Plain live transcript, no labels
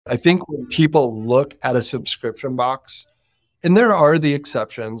I think when people look at a subscription box, and there are the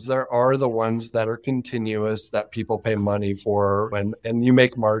exceptions, there are the ones that are continuous that people pay money for and you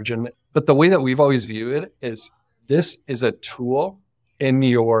make margin. But the way that we've always viewed it is this is a tool in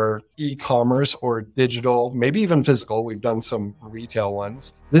your e-commerce or digital, maybe even physical. We've done some retail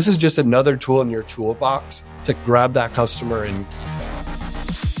ones. This is just another tool in your toolbox to grab that customer and keep them.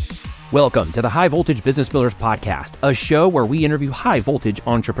 Welcome to the High Voltage Business Builders Podcast, a show where we interview high voltage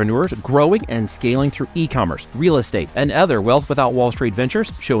entrepreneurs growing and scaling through e-commerce, real estate, and other wealth without Wall Street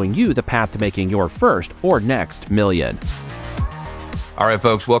ventures, showing you the path to making your first or next million. All right,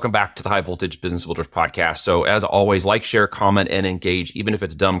 folks, welcome back to the High Voltage Business Builders Podcast. So as always, like, share, comment, and engage. Even if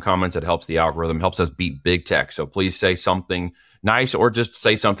it's dumb comments, it helps the algorithm, helps us beat big tech. So please say something nice or just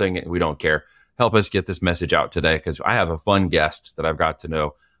say something, we don't care. Help us get this message out today, because I have a fun guest that I've got to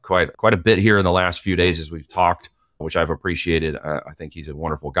know quite a bit here in the last few days as we've talked, which I've appreciated. I think he's a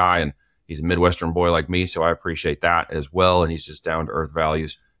wonderful guy, and he's a Midwestern boy like me, so I appreciate that as well. And he's just down to earth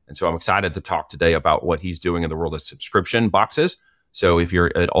values. And so I'm excited to talk today about what he's doing in the world of subscription boxes. So if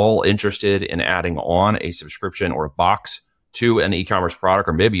you're at all interested in adding on a subscription or a box to an e-commerce product,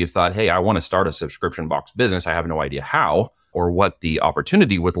 or maybe you thought, hey, I want to start a subscription box business, I have no idea how or what the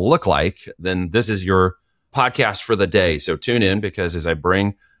opportunity would look like, then this is your podcast for the day. So tune in, because as I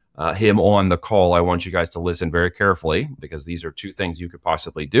bring him on the call, I want you guys to listen very carefully, because these are two things you could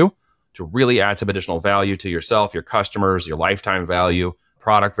possibly do to really add some additional value to yourself, your customers, your lifetime value,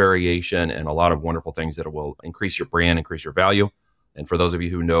 product variation, and a lot of wonderful things that will increase your brand, increase your value. And for those of you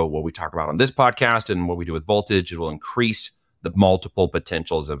who know what we talk about on this podcast and what we do with Voltage, it will increase the multiple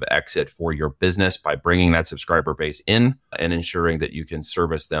potentials of exit for your business by bringing that subscriber base in and ensuring that you can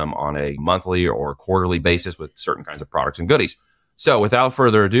service them on a monthly or quarterly basis with certain kinds of products and goodies. So without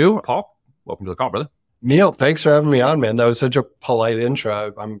further ado, Paul, welcome to the call, brother. Neil, thanks for having me on, man. That was such a polite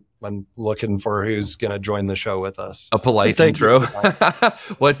intro. I'm looking for who's going to join the show with us. A polite intro?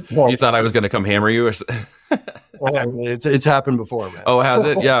 What? Well, you thought I was going to come hammer you? Or it's happened before, man. Oh, has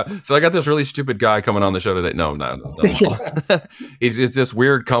it? Yeah. So I got this really stupid guy coming on the show today. No. It's this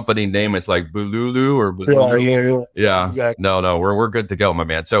weird company name. It's like Bululu or Bululu. Yeah. Exactly. No. We're good to go, my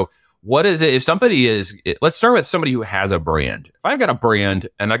man. So what is it? If somebody is, let's start with somebody who has a brand. If I've got a brand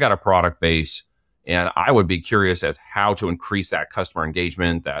and I got a product base, and I would be curious as how to increase that customer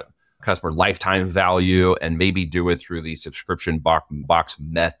engagement, that customer lifetime value, and maybe do it through the subscription box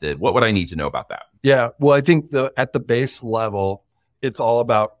method. What would I need to know about that? Yeah, well, I think at the base level, it's all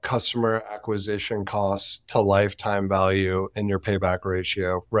about customer acquisition costs to lifetime value and your payback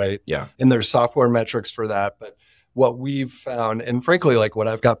ratio, right? Yeah. And there's software metrics for that, but what we've found, and frankly, like what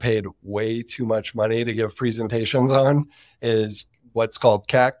I've got paid way too much money to give presentations on, is what's called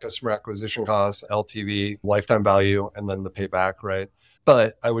CAC, customer acquisition costs, LTV, lifetime value, and then the payback, right?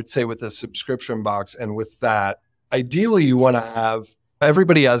 But I would say with a subscription box and with that, ideally you want to have,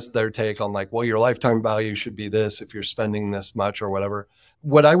 everybody has their take on like, well, your lifetime value should be this if you're spending this much or whatever.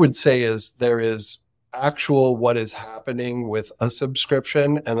 What I would say is there is actual what is happening with a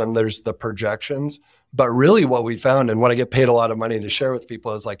subscription, and then there's the projections. But really what we found, and what I get paid a lot of money to share with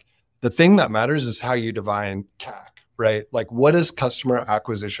people, is like the thing that matters is how you define CAC, right? Like, what does customer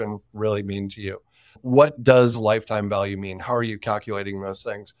acquisition really mean to you? What does lifetime value mean? How are you calculating those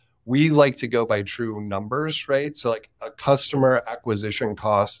things? We like to go by true numbers, right? So like a customer acquisition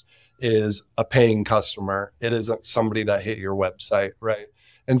cost is a paying customer. It isn't somebody that hit your website, right?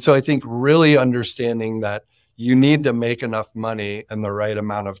 And so I think really understanding that you need to make enough money in the right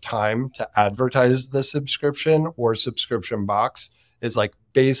amount of time to advertise the subscription or subscription box is like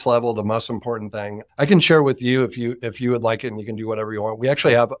base level, the most important thing. I can share with you if you would like it, and you can do whatever you want. We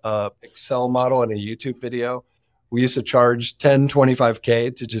actually have a Excel model and a YouTube video. We used to charge 10,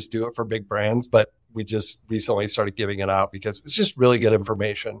 25K to just do it for big brands, but we just recently started giving it out because it's just really good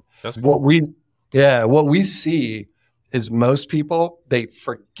information. That's cool. What we see is most people, they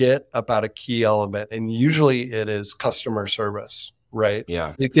forget about a key element, and usually it is customer service, right?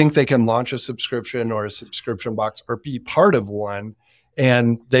 Yeah. They think they can launch a subscription or a subscription box or be part of one,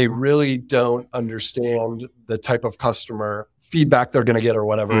 and they really don't understand the type of customer feedback they're going to get or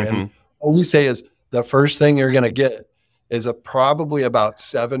whatever. Mm-hmm. And what we say is the first thing you're going to get is probably about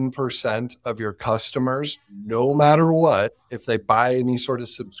 7% of your customers, no matter what, if they buy any sort of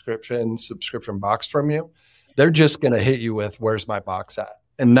subscription box from you, they're just going to hit you with, where's my box at?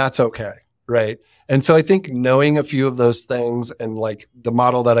 And that's okay, right? And so I think knowing a few of those things and like the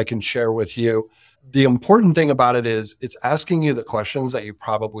model that I can share with you, the important thing about it is it's asking you the questions that you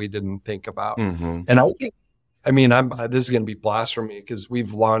probably didn't think about. Mm-hmm. And I think, this is going to be blasphemy because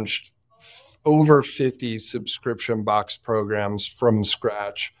we've launched over 50 subscription box programs from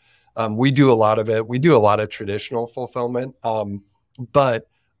scratch. We do a lot of it. We do a lot of traditional fulfillment. But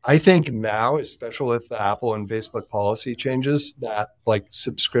I think now, especially with the Apple and Facebook policy changes, that like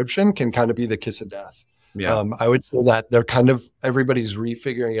subscription can kind of be the kiss of death. Yeah. I would say that everybody's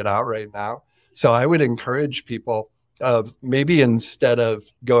refiguring it out right now. So I would encourage people of maybe instead of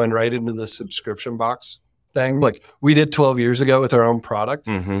going right into the subscription box thing, like we did 12 years ago with our own product,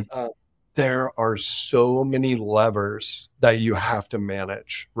 there are so many levers that you have to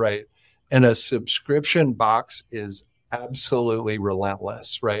manage, right? And a subscription box is absolutely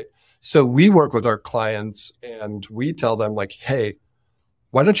relentless, right? So we work with our clients and we tell them like, hey,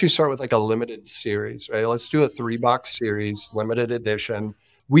 why don't you start with like a limited series, right? Let's do a 3-box series, limited edition.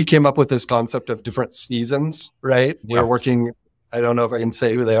 We came up with this concept of different seasons, right? Yeah. We're working, I don't know if I can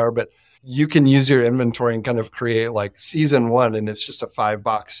say who they are, but you can use your inventory and kind of create like season 1 and it's just a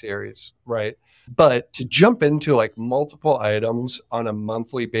 5-box series, right? But to jump into like multiple items on a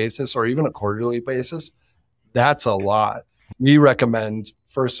monthly basis or even a quarterly basis, that's a lot. We recommend,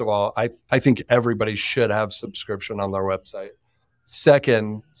 first of all, I think everybody should have subscription on their website.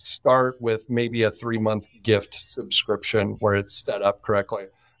 Second, start with maybe a 3-month gift subscription where it's set up correctly.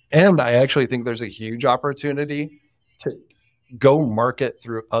 And I actually think there's a huge opportunity to go market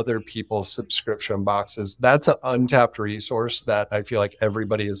through other people's subscription boxes. That's an untapped resource that I feel like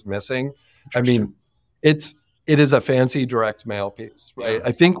everybody is missing. I mean, it is a fancy direct mail piece, right? Yeah.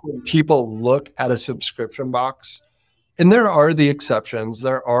 I think when people look at a subscription box, and there are the exceptions,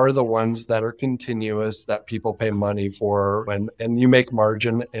 there are the ones that are continuous that people pay money for and you make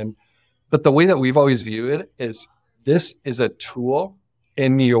margin. But the way that we've always viewed it is this is a tool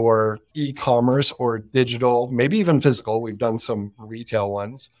in your e-commerce or digital, maybe even physical. We've done some retail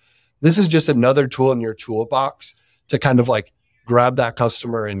ones. This is just another tool in your toolbox to kind of like grab that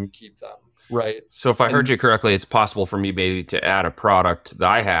customer and keep them. Right. So if I heard you correctly, it's possible for me maybe to add a product that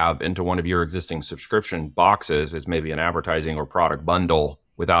I have into one of your existing subscription boxes as maybe an advertising or product bundle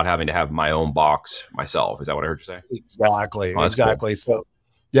without having to have my own box myself. Is that what I heard you say? Exactly. Oh, exactly. Cool. So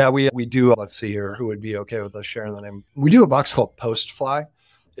yeah, we do, let's see here, who would be okay with us sharing the name? We do a box called Post Fly.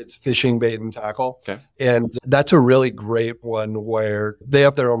 It's fishing bait and tackle. Okay. And that's a really great one where they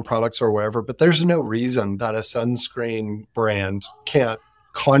have their own products or wherever, but there's no reason that a sunscreen brand can't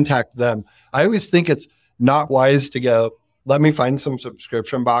contact them. I always think it's not wise to go, let me find some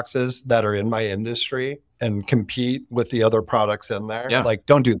subscription boxes that are in my industry and compete with the other products in there. Yeah. Like,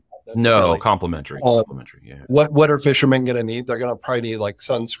 don't do that. That's no, silly. Complimentary. Yeah. What are fishermen going to need? They're going to probably need like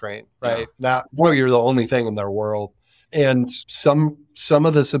sunscreen, right? Yeah. Now, you're the only thing in their world. And some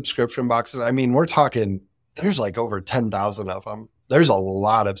of the subscription boxes, I mean, we're talking, there's like over 10,000 of them. There's a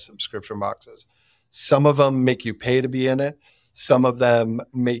lot of subscription boxes. Some of them make you pay to be in it. Some of them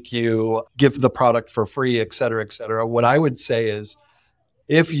make you give the product for free, et cetera, et cetera. What I would say is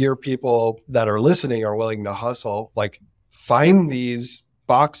if your people that are listening are willing to hustle, like find these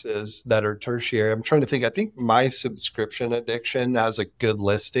boxes that are tertiary. I'm trying to think. I think My Subscription Addiction has a good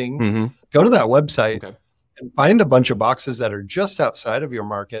listing. Mm-hmm. Go to that website and find a bunch of boxes that are just outside of your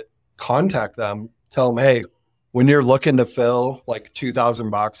market. Contact them. Tell them, hey, when you're looking to fill like 2,000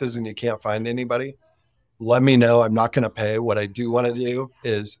 boxes and you can't find anybody, let me know. I'm not going to pay. What I do want to do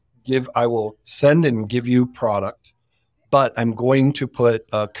is I will send and give you product, but I'm going to put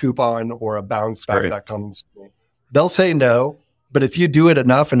a coupon or a bounce back that comes to me. They'll say no, but if you do it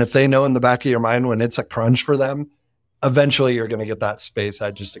enough and if they know in the back of your mind when it's a crunch for them, eventually you're going to get that space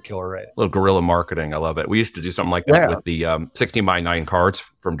at just a killer rate. A little guerrilla marketing. I love it. We used to do something like that with the 16x9 cards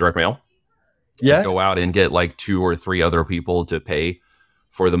from direct mail. Yeah. Go out and get like 2 or 3 other people to pay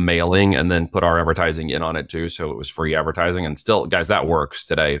for the mailing and then put our advertising in on it too. So it was free advertising. And still, guys, that works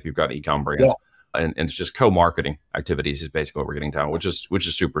today if you've got an e-com brand. Yeah. And it's just co-marketing activities is basically what we're getting down, which is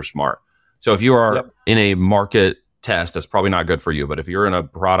super smart. So if you are in a market test, that's probably not good for you. But if you're in a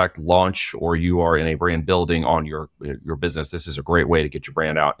product launch or you are in a brand building on your business, this is a great way to get your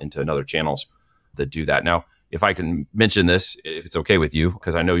brand out into other channels that do that. Now, if I can mention this, if it's okay with you,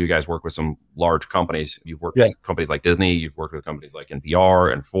 because I know you guys work with some large companies. You've worked with companies like Disney. You've worked with companies like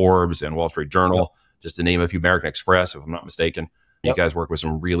NPR and Forbes and Wall Street Journal, just to name a few, American Express, if I'm not mistaken. You guys work with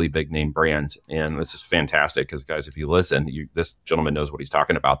some really big name brands. And this is fantastic because, guys, if you listen, this gentleman knows what he's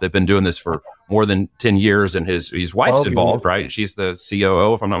talking about. They've been doing this for more than 10 years, and his wife's involved, right? She's the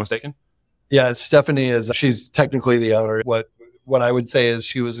COO, if I'm not mistaken. Yeah, Stephanie she's technically the owner. What I would say is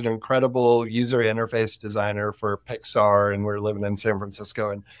she was an incredible user interface designer for Pixar, and we're living in San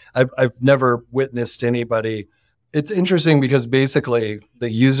Francisco. And I've never witnessed anybody. It's interesting because basically the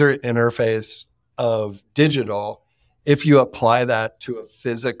user interface of digital if you apply that to a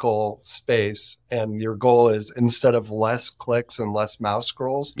physical space and your goal is instead of less clicks and less mouse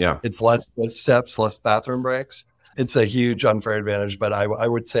scrolls, it's less footsteps, less bathroom breaks. It's a huge unfair advantage. But I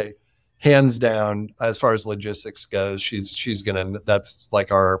would say hands down, as far as logistics goes, she's gonna, that's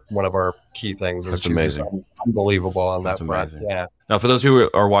like one of our key things. That's she's amazing. Just unbelievable on That's that front. amazing. Yeah. Now, for those who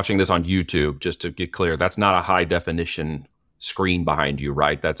are watching this on YouTube, just to get clear, that's not a high definition screen behind you,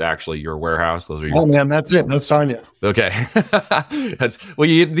 right? That's actually your warehouse. Those are your... Oh man, that's it. That's Tanya. Okay.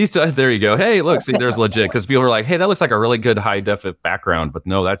 There you go. Hey, look, see, there's legit, because people are like, hey, that looks like a really good high def background, but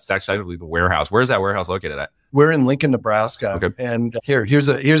no, that's actually the warehouse. Where's that warehouse located at? We're in Lincoln, Nebraska. Okay. And here's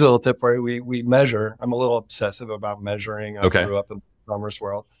a little tip for you. We measure. I'm a little obsessive about measuring. I grew up in the commerce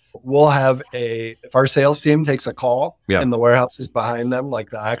world. We'll have if our sales team takes a call and the warehouse is behind them, like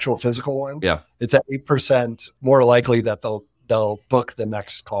the actual physical one, it's at 8% more likely that they'll book the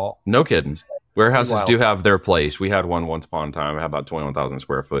next call. No kidding. Warehouses do have their place. We had one once upon a time. I had about 21,000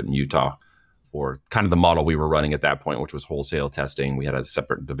 square foot in Utah for kind of the model we were running at that point, which was wholesale testing. We had a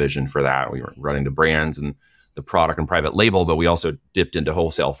separate division for that. We were running the brands and the product and private label, but we also dipped into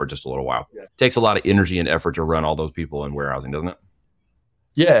wholesale for just a little while. It takes a lot of energy and effort to run all those people in warehousing, doesn't it?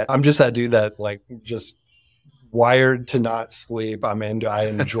 Yeah. I'm just that dude that like just wired to not sleep. I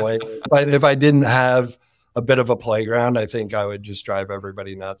enjoy it. But if I didn't have a bit of a playground, I think I would just drive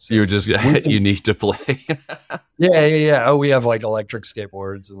everybody nuts. You need to play. Yeah. Oh, we have like electric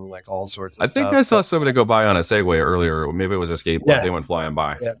skateboards and like all sorts of stuff. I think I saw somebody go by on a Segway earlier. Maybe it was a skateboard. They went flying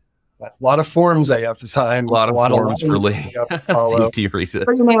by. Yeah. A lot of forms they have to sign. A lot of forms for safety reasons.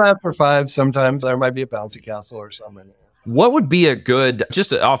 Bring them out for 5 sometimes. There might be a bouncy castle or something. What would be a good,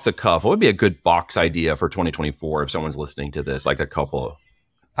 just off the cuff, what would be a good box idea for 2024 if someone's listening to this, like a couple?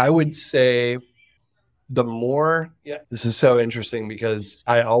 I would say this is so interesting because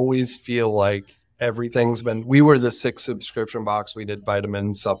I always feel like we were the 6th subscription box. We did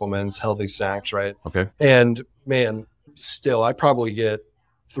vitamins, supplements, healthy snacks, right? Okay. And man, still, I probably get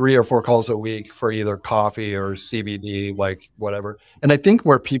 3 or 4 calls a week for either coffee or CBD, like whatever. And I think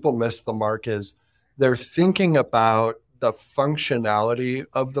where people miss the mark is they're thinking about the functionality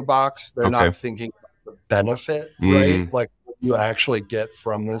of the box. They're not thinking about the benefit, right? Like what you actually get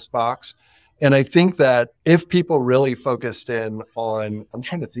from this box. And I think that if people really focused in on, I'm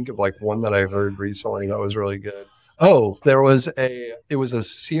trying to think of like one that I heard recently that was really good. Oh, it was a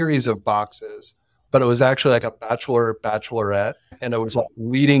series of boxes, but it was actually like a bachelorette, and it was like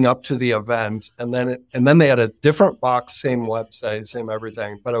leading up to the event. And then they had a different box, same website, same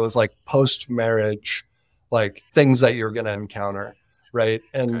everything, but it was like post-marriage, like things that you're going to encounter. Right.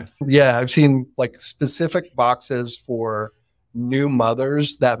 And I've seen like specific boxes for new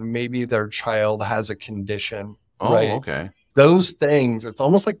mothers that maybe their child has a condition. Oh, right? okay. Those things, it's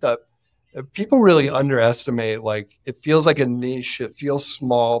almost like people really underestimate, like it feels like a niche, it feels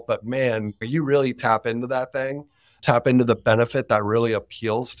small, but man, you really tap into that thing, tap into the benefit that really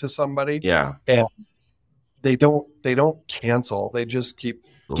appeals to somebody. Yeah. And they don't cancel. They just keep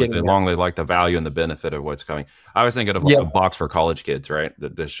getting as long as they like the value and the benefit of what's coming. I was thinking of like a box for college kids, right?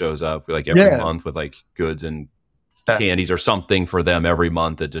 That this shows up like every month with like goods and candies or something for them every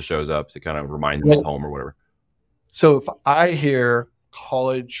month that just shows up to kind of remind them of home or whatever. So if I hear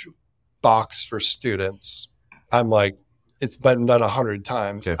college box for students, I'm like, it's been done 100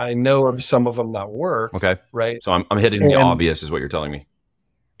 times. Okay. I know of some of them that work. Okay. Right. So I'm hitting the obvious is what you're telling me.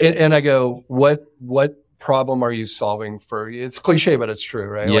 And I go, what problem are you solving for? It's cliche, but it's true,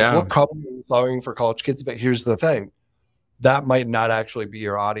 right? Yeah. Like, what problem are you solving for college kids? But here's the thing, that might not actually be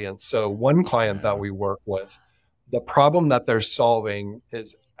your audience. So one client that we work with, the problem that they're solving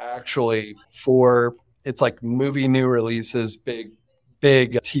is actually it's like movie new releases, big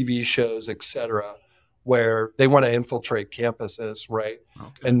TV shows, etc., where they want to infiltrate campuses, right?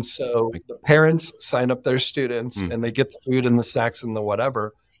 Okay. And so the parents sign up their students and they get the food and the snacks and the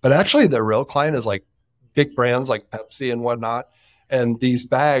whatever. But actually their real client is like big brands like Pepsi and whatnot. And these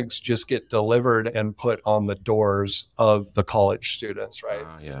bags just get delivered and put on the doors of the college students, right?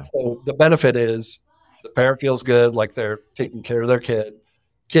 So the benefit is the parent feels good, like they're taking care of their kid.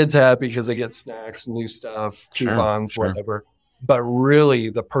 Kid's happy because they get snacks, new stuff, coupons, whatever. But really,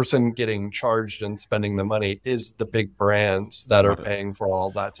 the person getting charged and spending the money is the big brands that are paying for all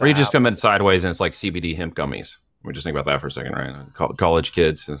that. Or you just come in sideways and it's like CBD hemp gummies. We just think about that for a second, right? College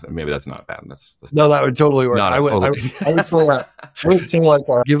kids, maybe that's not bad. That's no, that would totally work. I would say like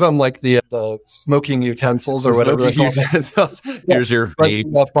give them like the smoking utensils or whatever. Here's your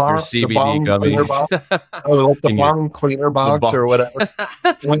vape, your CBD gummies. The bong cleaner box or whatever.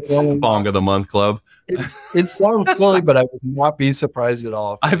 Bong of the month club. It sounds silly, but I would not be surprised at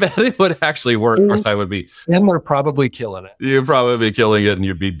all. I bet it would actually work. Of course, I would be. And they're probably killing it. You'd probably be killing it, and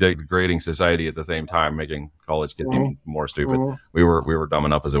you'd be degrading society at the same time, making college kids even more stupid. We were dumb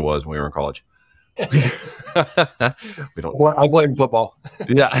enough as it was when we were in college. We don't. Well, I blame football.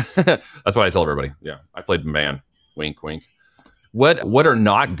 Yeah, that's what I tell everybody. Yeah, I played man. Wink, wink. What are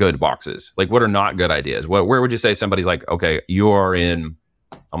not good boxes? Like, what are not good ideas? Where would you say somebody's like, okay, you are in,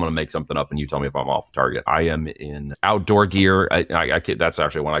 I'm going to make something up and you tell me if I'm off target. I am in outdoor gear. I can't, that's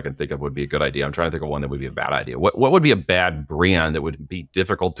actually one I can think of would be a good idea. I'm trying to think of one that would be a bad idea. What would be a bad brand that would be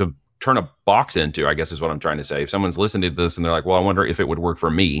difficult to turn a box into, I guess is what I'm trying to say. If someone's listening to this and they're like, well, I wonder if it would work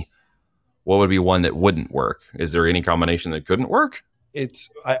for me, what would be one that wouldn't work? Is there any combination that couldn't work?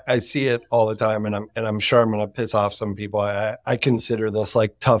 I see it all the time, and I'm sure I'm going to piss off some people. I consider this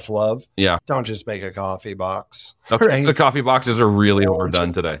like tough love. Yeah. Don't just make a coffee box. Okay. Right? So coffee boxes are really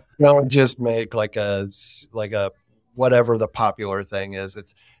overdone today. Don't just make like a whatever the popular thing is.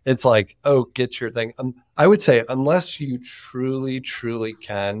 It's like, oh, get your thing. I would say unless you truly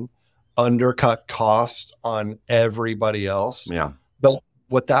can undercut cost on everybody else. Yeah. But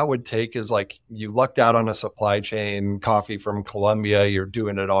what that would take is like you lucked out on a supply chain, coffee from Colombia, you're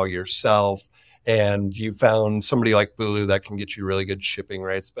doing it all yourself, and you found somebody like Bulu that can get you really good shipping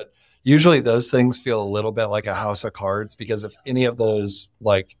rates. But usually those things feel a little bit like a house of cards, because if any of those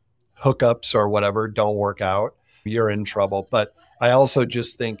like hookups or whatever don't work out, you're in trouble. But I also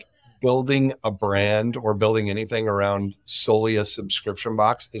just think building a brand or building anything around solely a subscription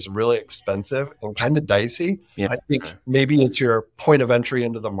box is really expensive and kind of dicey. Yeah. I think maybe it's your point of entry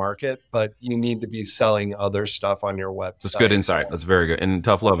into the market, but you need to be selling other stuff on your website. That's good insight. That's very good. And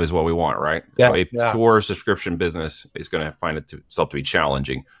tough love is what we want, right? Yeah, so a pure subscription business is going to find itself to be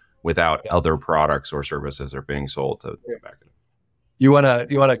challenging without other products or services are being sold to back it up. You want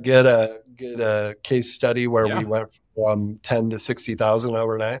to get a case study where we went from 10 to 60,000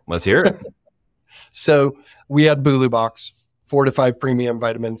 overnight? Let's hear it. So we had Bulu Box, 4 to 5 premium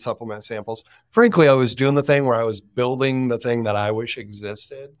vitamin supplement samples. Frankly, I was doing the thing where I was building the thing that I wish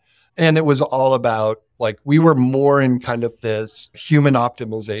existed. And it was all about, like, we were more in kind of this human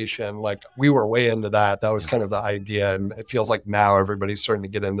optimization. Like, we were way into that. That was kind of the idea. And it feels like now everybody's starting to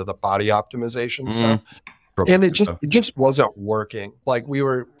get into the body optimization stuff. And it just wasn't working. Like,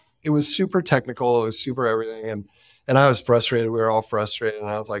 it was super technical. It was super everything. And I was frustrated. We were all frustrated. And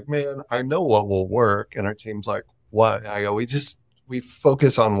I was like, man, I know what will work. And our team's like, what? And I go, we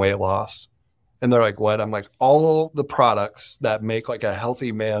focus on weight loss. And they're like, what? I'm like, all the products that make like a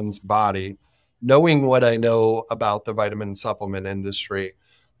healthy man's body, knowing what I know about the vitamin supplement industry,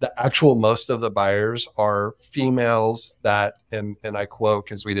 the actual most of the buyers are females that, and I quote,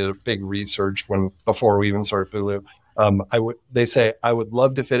 because we did a big research before we even started Bulu, they say, I would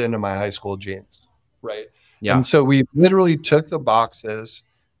love to fit into my high school jeans, right? Yeah. And so we literally took the boxes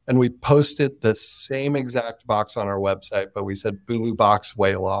and we posted the same exact box on our website, but we said Bulu Box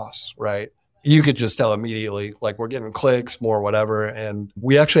weight loss, right? You could just tell immediately, like, we're getting clicks, more whatever. And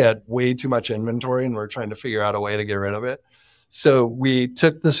we actually had way too much inventory and we're trying to figure out a way to get rid of it. So we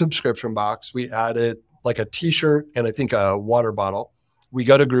took the subscription box, we added like a t-shirt and I think a water bottle. We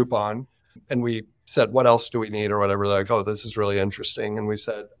go to Groupon and we said, what else do we need or whatever? They're like, oh, this is really interesting. And we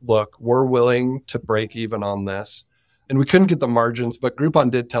said, look, we're willing to break even on this. And we couldn't get the margins, but Groupon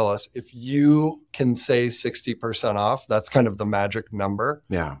did tell us, if you can say 60% off, that's kind of the magic number.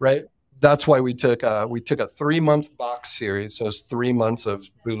 Yeah. Right. That's why we took a 3-month box series. So it's 3 months of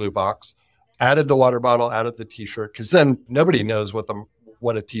Bulu Box. Added the water bottle, added the t-shirt, because then nobody knows what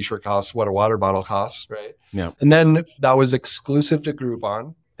a t-shirt costs, what a water bottle costs, right? Yeah. And then that was exclusive to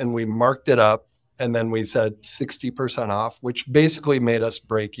Groupon, and we marked it up, and then we said 60% off, which basically made us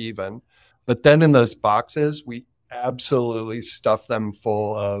break even. But then in those boxes, we absolutely stuffed them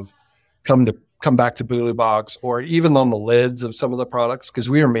full of come back to Bulu Box, or even on the lids of some of the products, because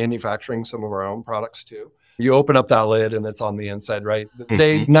we are manufacturing some of our own products too. You open up that lid and it's on the inside, right?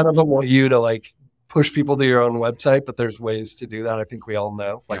 None of them want you to like push people to your own website, but there's ways to do that. I think we all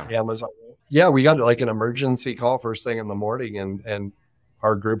know, like Amazon. Yeah, we got like an emergency call first thing in the morning, and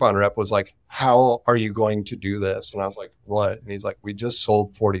our Groupon rep was like, how are you going to do this? And I was like, what? And he's like, we just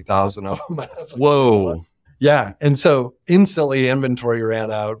sold 40,000 of them. And I was like, whoa. What? Yeah. And so instantly inventory ran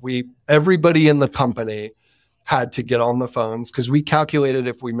out. Everybody in the company had to get on the phones, because we calculated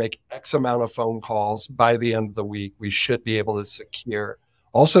if we make X amount of phone calls by the end of the week, we should be able to secure.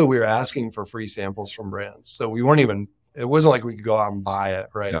 Also, we were asking for free samples from brands. So it wasn't like we could go out and buy it,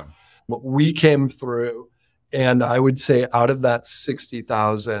 right? Yeah. But we came through And I would say out of that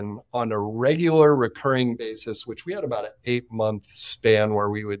 60,000 on a regular recurring basis, which we had about an 8-month span where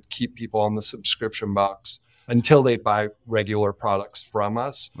we would keep people on the subscription box until they buy regular products from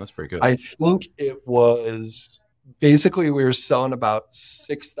us. That's pretty good. I think it was basically we were selling about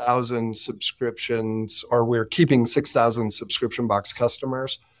 6,000 subscriptions, or we were keeping 6,000 subscription box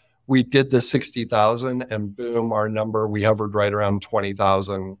customers. We did the 60,000 and boom, our number, we hovered right around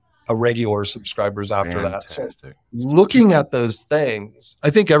 20,000 regular subscribers after Fantastic. that. So looking at those things, I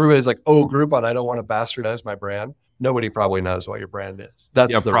think everybody's like, oh, Groupon, I don't want to bastardize my brand. Nobody probably knows what your brand is.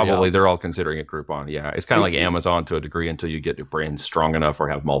 That's probably reality. they're all considering it Groupon. Yeah, it's kind of like Amazon to a degree until you get your brand strong enough or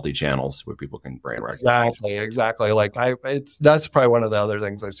have multi-channels where people can brand recognize. Exactly. Like that's probably one of the other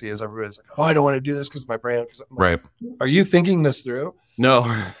things I see is everybody's like, oh, I don't want to do this because my brand. Right. Are you thinking this through? No,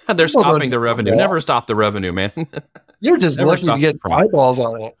 they're stopping the revenue. Never stop the revenue, man. You're just lucky to get eyeballs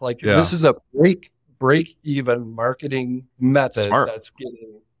on it. Like this is a break even marketing method that's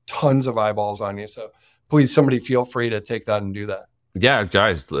getting tons of eyeballs on you. So please, somebody feel free to take that and do that. Yeah,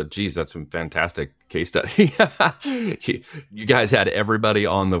 guys, geez, that's some fantastic case study. You guys had everybody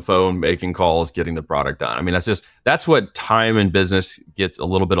on the phone making calls, getting the product done. I mean, that's what time in business gets a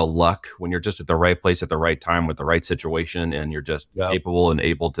little bit of luck when you're just at the right place at the right time with the right situation and you're just capable and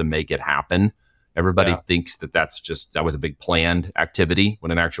able to make it happen. Everybody thinks that was a big planned activity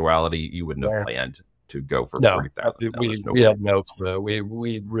when in actuality, you wouldn't have planned to go for 40,000. We had no clue.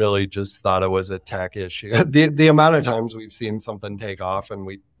 We really just thought it was a tech issue. The amount of times we've seen something take off and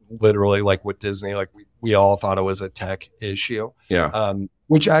we literally, like with Disney, like we all thought it was a tech issue. Yeah.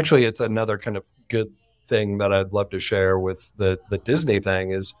 Which actually it's another kind of good thing that I'd love to share with the Disney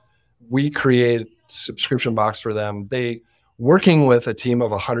thing is we create subscription box for them. Working with a team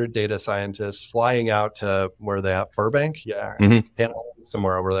of 100 data scientists flying out to where they at Burbank. Yeah. And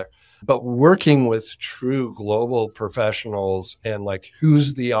somewhere over there. But working with true global professionals and like,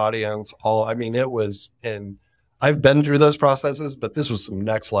 who's the audience? And I've been through those processes, but this was some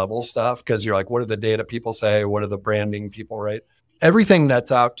next level stuff because you're like, what do the data people say? What are the branding people write? Everything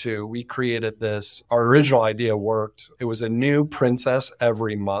nets out to, we created this, our original idea worked. It was a new princess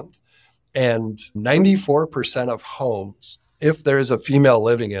every month and 94% of homes, if there's a female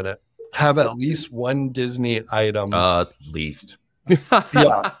living in it, have at least one Disney item. At least.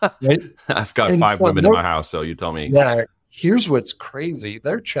 Yeah, right? I've got 5 women in my house, so you tell me. Yeah, here's what's crazy.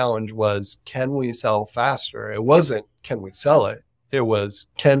 Their challenge was, can we sell faster? It wasn't, can we sell it? It was,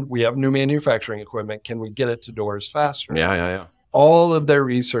 can we have new manufacturing equipment? Can we get it to doors faster? Yeah. All of their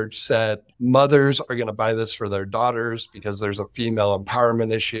research said mothers are going to buy this for their daughters because there's a female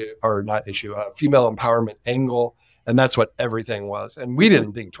empowerment female empowerment angle. And that's what everything was. And we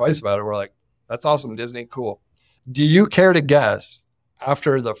didn't think twice about it. We're like, that's awesome, Disney, cool. Do you care to guess,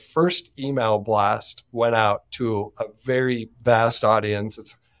 after the first email blast went out to a very vast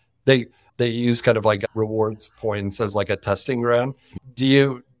audience, they use kind of like rewards points as like a testing ground.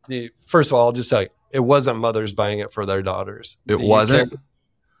 First of all, I'll just tell you, it wasn't mothers buying it for their daughters. It wasn't?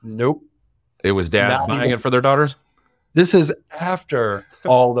 Nope. It was dads buying it for their daughters? This is after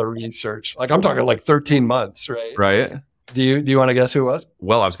all the research. Like I'm talking like 13 months, right? Right. Do you want to guess who it was?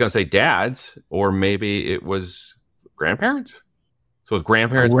 Well, I was going to say dads, or maybe it was grandparents. So it was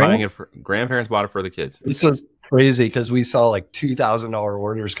grandparents grandparents bought it for the kids. This was crazy because we saw like $2,000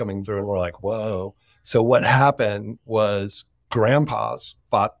 orders coming through and we're like, whoa. So what happened was grandpas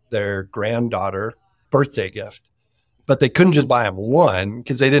bought their granddaughter birthday gift, but they couldn't just buy them one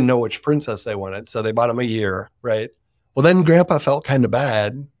because they didn't know which princess they wanted. So they bought them a year, right? Well, then grandpa felt kind of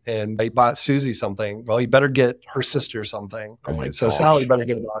bad and they bought Susie something. Well, he better get her sister something. Oh my so gosh. Sally better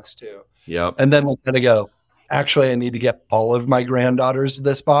get a box too. Yep. And then they kind of go, actually, I need to get all of my granddaughters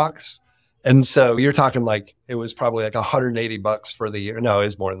this box. And so you're talking like, it was probably like $180 for the year. No,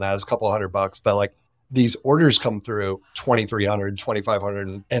 it's more than that. It's a couple $100, but like these orders come through 2,300,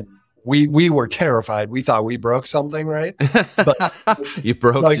 2,500. And we were terrified. We thought we broke something, right? But you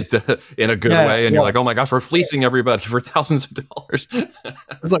broke it in a good way. And you're like, oh my gosh, we're fleecing everybody for thousands of dollars.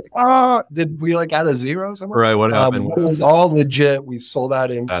 It's like, did we like add a zero somewhere? Right. What happened? It was all legit. We sold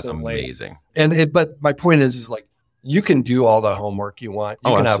out instantly. That's amazing. But my point is like, you can do all the homework you want.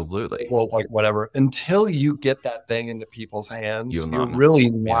 You can absolutely. Like whatever. Until you get that thing into people's hands, you're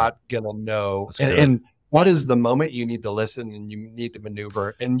really not going to know. And what is the moment you need to listen and you need to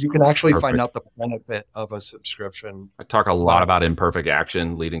maneuver, and you can actually find out the benefit of a subscription. I talk a lot about imperfect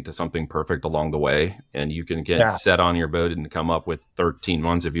action leading to something perfect along the way. And you can get set on your boat and come up with 13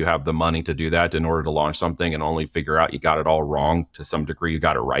 months if you have the money to do that in order to launch something, and only figure out you got it all wrong to some degree. You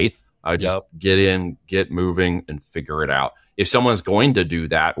got it right. Just get in, get moving, and figure it out. If someone's going to do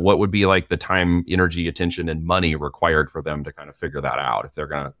that, what would be like the time, energy, attention, and money required for them to kind of figure that out if they're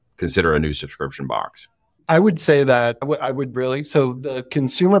going to consider a new subscription box? I would say that I would really, so the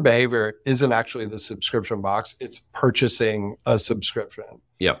consumer behavior isn't actually the subscription box, it's purchasing a subscription.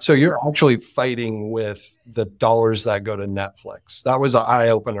 Yeah. So you're actually fighting with the dollars that go to Netflix. That was an eye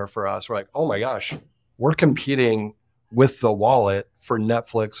opener for us. We're like, oh my gosh, we're competing with the wallet for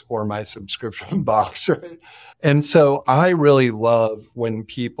Netflix or my subscription box, right? And so I really love when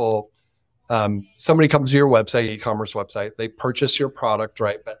people, somebody comes to your website, e-commerce website, they purchase your product,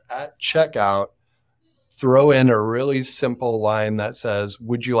 right? But at checkout, throw in a really simple line that says,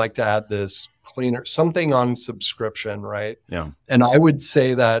 would you like to add this cleaner, something on subscription, right? Yeah. And I would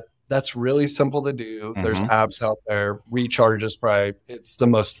say that that's really simple to do. Mm-hmm. There's apps out there. Recharge is probably, it's the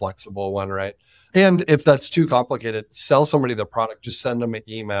most flexible one, right? And if that's too complicated, sell somebody the product, just send them an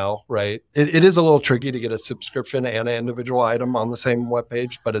email, right? It is a little tricky to get a subscription and an individual item on the same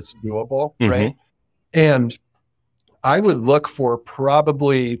webpage, but it's doable, right? And I would look for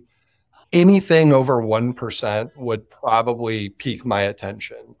probably anything over 1% would probably pique my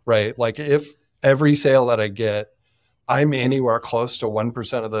attention, right? Like if every sale that I get, I'm anywhere close to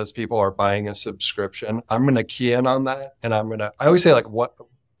 1% of those people are buying a subscription, I'm going to key in on that. And I always say like, what,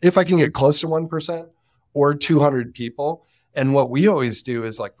 if I can get close to 1% or 200 people. And what we always do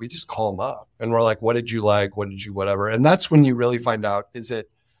is like, we just call them up and we're like, what did you like? What did you, whatever. And that's when you really find out,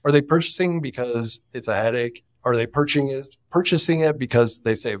 are they purchasing because it's a headache? Are they purchasing it because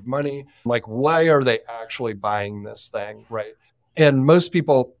they save money? Like, why are they actually buying this thing, right? And most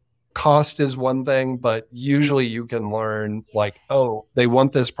people, cost is one thing, but usually you can learn like, oh, they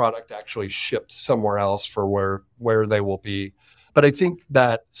want this product actually shipped somewhere else for where they will be. But I think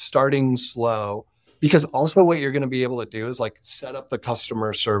that starting slow, because also what you're going to be able to do is like set up the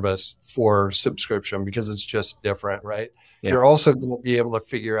customer service for subscription because it's just different, right? Yeah. You're also going to be able to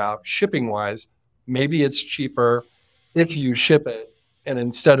figure out shipping wise, maybe it's cheaper if you ship it and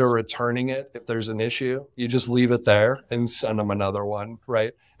instead of returning it, if there's an issue, you just leave it there and send them another one,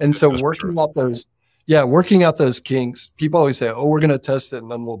 right? And so working out those kinks, people always say, oh, we're going to test it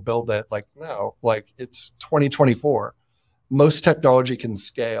and then we'll build it. Like, no, like it's 2024. Most technology can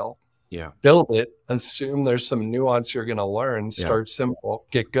scale. Yeah. Build it, assume there's some nuance you're going to learn, start simple,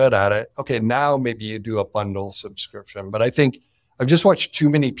 get good at it. Okay, now maybe you do a bundle subscription. But I think I've just watched too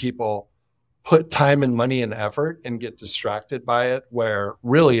many people put time and money and effort and get distracted by it, where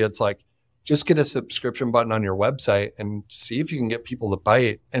really it's like, just get a subscription button on your website and see if you can get people to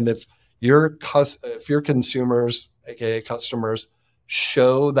bite. And if your consumers, aka customers,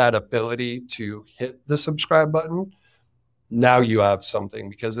 show that ability to hit the subscribe button, now you have something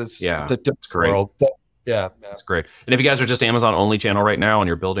because it's a different world. But that's great. And if you guys are just Amazon only channel right now and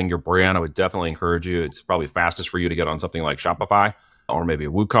you're building your brand, I would definitely encourage you. It's probably fastest for you to get on something like Shopify or maybe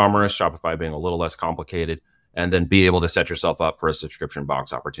a WooCommerce, Shopify being a little less complicated, and then be able to set yourself up for a subscription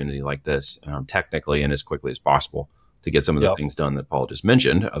box opportunity like this technically and as quickly as possible to get some of the things done that Paul just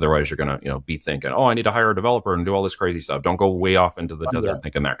mentioned. Otherwise, you're going to be thinking, oh, I need to hire a developer and do all this crazy stuff. Don't go way off into the desert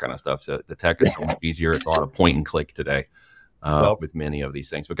thinking that kind of stuff. So the tech is so much easier. It's a lot of point and click today. With many of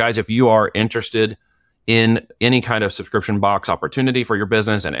these things. But guys, if you are interested in any kind of subscription box opportunity for your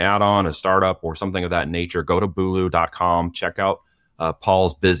business, an add-on, a startup, or something of that nature, go to Bulu.com, check out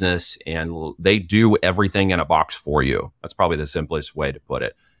Paul's business, and they do everything in a box for you. That's probably the simplest way to put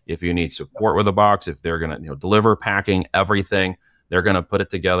it. If you need support with a box, if they're going to deliver, packing, everything, they're going to put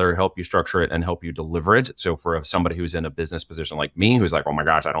it together, help you structure it, and help you deliver it. So for somebody who's in a business position like me, who's like, oh my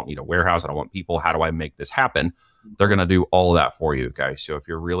gosh, I don't need a warehouse, I don't want people, how do I make this happen? They're going to do all of that for you, guys. So if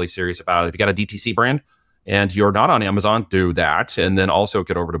you're really serious about it, if you got a DTC brand and you're not on Amazon, do that. And then also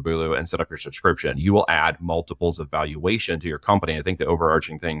get over to Bulu and set up your subscription. You will add multiples of valuation to your company. I think the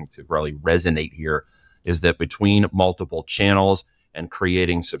overarching thing to really resonate here is that between multiple channels and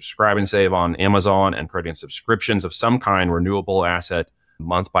creating subscribe and save on Amazon and creating subscriptions of some kind, renewable asset,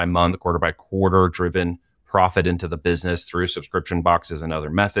 month by month, quarter by quarter, driven profit into the business through subscription boxes and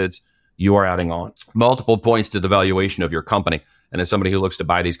other methods, you are adding on multiple points to the valuation of your company. And as somebody who looks to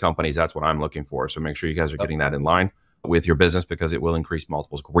buy these companies, that's what I'm looking for. So make sure you guys are getting that in line with your business because it will increase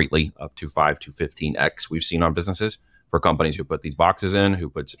multiples greatly, up to 5 to 15x we've seen on businesses for companies who put these boxes in, who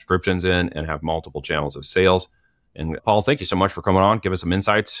put subscriptions in, and have multiple channels of sales. And Paul, thank you so much for coming on. Give us some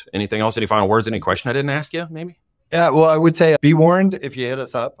insights. Anything else? Any final words? Any question I didn't ask you, maybe? Yeah, well, I would say be warned if you hit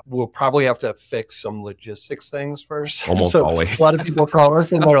us up. We'll probably have to fix some logistics things first. Almost always. A lot of people call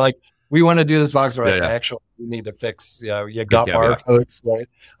us and they're like, we want to do this box right. Actually, we need to fix, you got barcodes, right?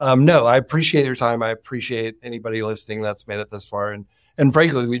 No, I appreciate your time. I appreciate anybody listening that's made it this far. And And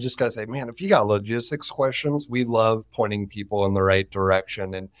frankly, we just got to say, man, if you got logistics questions, we love pointing people in the right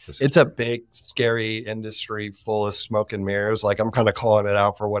direction. And it's a big, scary industry full of smoke and mirrors. Like, I'm kind of calling it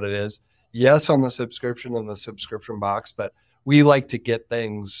out for what it is. Yes, on the subscription and the subscription box, but we like to get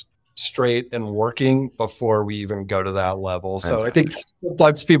things straight and working before we even go to that level. So I think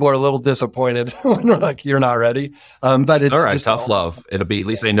sometimes people are a little disappointed when we're like, you're not ready. But it's all right, just tough love. It'll be, at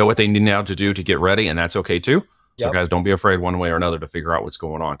least they know what they need now to do to get ready, and that's okay too. So guys, don't be afraid one way or another to figure out what's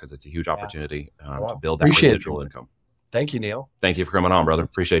going on, because it's a huge opportunity to build that residual income. Thank you, Neil. Thank you for coming on, brother.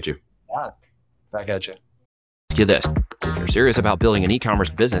 Appreciate you. Yeah, back at you. Ask you this. If you're serious about building an e-commerce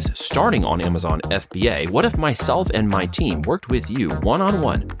business starting on Amazon FBA, what if myself and my team worked with you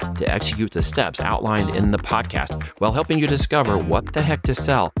one-on-one to execute the steps outlined in the podcast while helping you discover what the heck to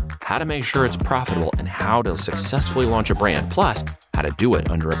sell, how to make sure it's profitable, and how to successfully launch a brand, plus how to do it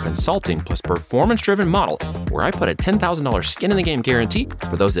under a consulting plus performance-driven model where I put a $10,000 skin in the game guarantee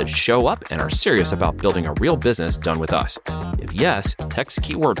for those that show up and are serious about building a real business done with us? If yes, text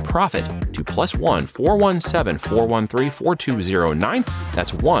keyword profit to +1 417 413 4209.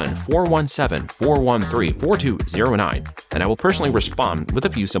 That's 1-417-413-4209. And I will personally respond with a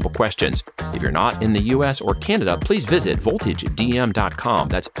few simple questions. If you're not in the US or Canada, please visit voltagedm.com.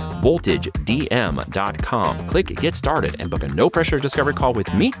 That's voltagedm.com. Click Get Started and book a no-pressure discovery call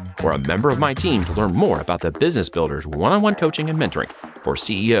with me or a member of my team to learn more about the Business Builders one-on-one coaching and mentoring for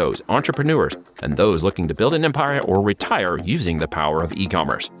CEOs, entrepreneurs, and those looking to build an empire or retire using the power of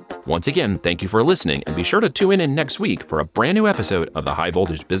e-commerce. Once again, thank you for listening, and be sure to tune in next week for a brand new episode of the High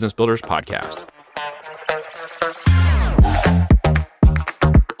Voltage Business Builders podcast.